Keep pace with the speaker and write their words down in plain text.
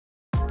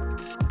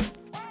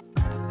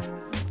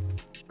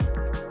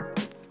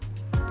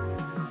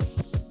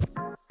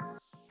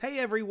Hey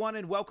everyone,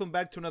 and welcome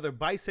back to another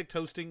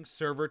BisectHosting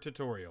server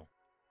tutorial.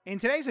 In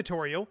today's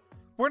tutorial,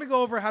 we're going to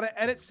go over how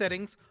to edit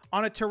settings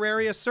on a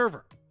Terraria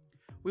server.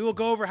 We will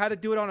go over how to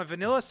do it on a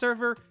vanilla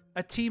server,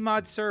 a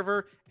tMod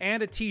server,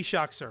 and a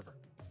TShock server.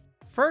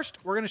 First,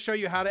 we're going to show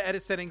you how to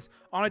edit settings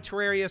on a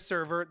Terraria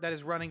server that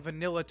is running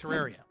vanilla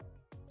Terraria.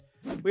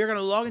 We are going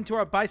to log into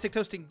our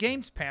BisectHosting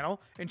Games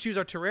panel and choose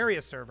our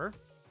Terraria server.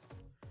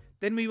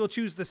 Then we will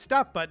choose the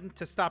Stop button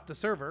to stop the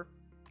server.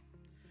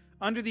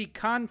 Under the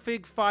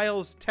Config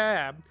Files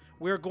tab,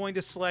 we're going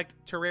to select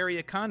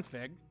Terraria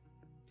Config.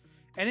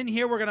 And in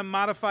here, we're going to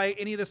modify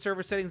any of the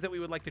server settings that we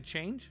would like to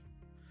change.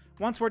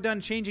 Once we're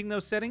done changing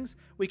those settings,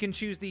 we can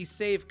choose the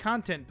Save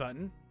Content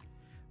button.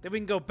 Then we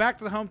can go back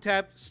to the Home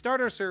tab,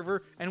 start our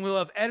server, and we'll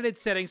have edited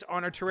settings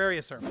on our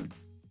Terraria server.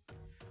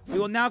 We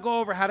will now go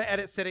over how to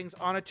edit settings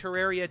on a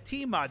Terraria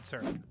tMod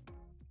server.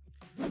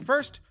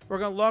 First, we're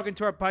going to log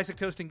into our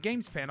BisectHosting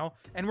Games panel,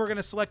 and we're going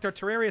to select our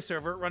Terraria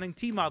server running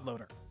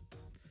tModLoader.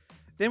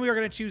 Then we are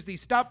going to choose the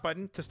Stop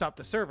button to stop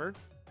the server.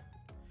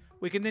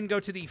 We can then go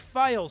to the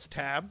Files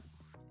tab,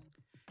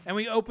 and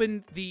we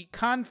open the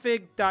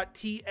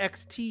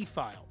config.txt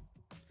file.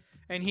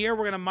 And here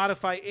we're going to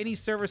modify any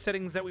server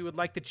settings that we would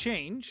like to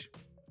change.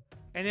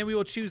 And then we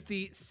will choose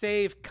the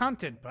Save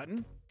Content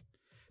button.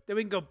 Then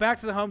we can go back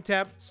to the Home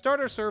tab, start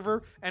our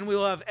server, and we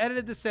will have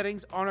edited the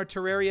settings on our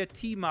Terraria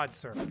tMod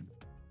server.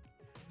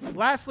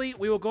 Lastly,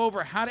 we will go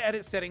over how to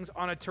edit settings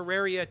on a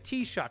Terraria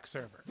TShock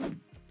server.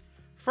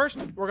 First,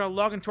 we're going to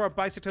log into our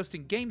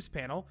BisectHosting Games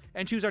panel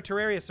and choose our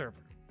Terraria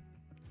server.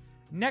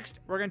 Next,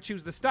 we're going to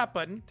choose the Stop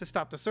button to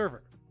stop the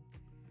server.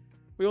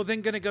 We will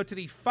then going to go to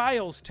the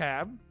Files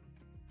tab,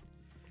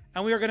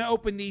 and we are going to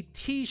open the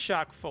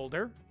TShock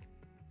folder.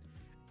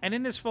 And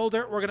in this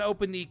folder, we're going to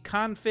open the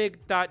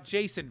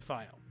config.json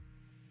file.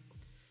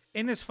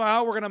 In this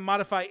file, we're going to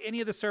modify any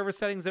of the server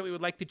settings that we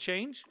would like to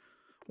change.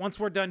 Once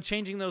we're done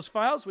changing those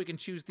files, we can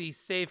choose the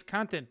Save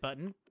Content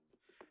button.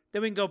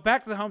 Then we can go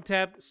back to the Home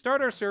tab,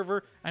 start our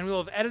server, and we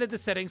will have edited the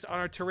settings on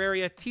our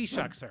Terraria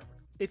TShock server.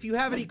 If you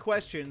have any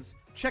questions,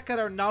 check out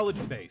our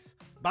knowledge base,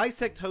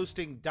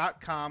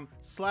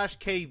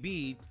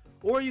 bisecthosting.com/KB,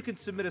 or you can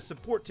submit a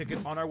support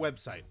ticket on our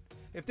website.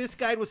 If this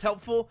guide was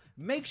helpful,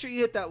 make sure you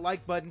hit that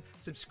like button,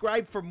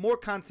 subscribe for more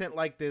content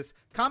like this,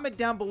 comment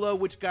down below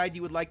which guide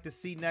you would like to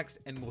see next,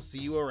 and we'll see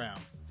you around.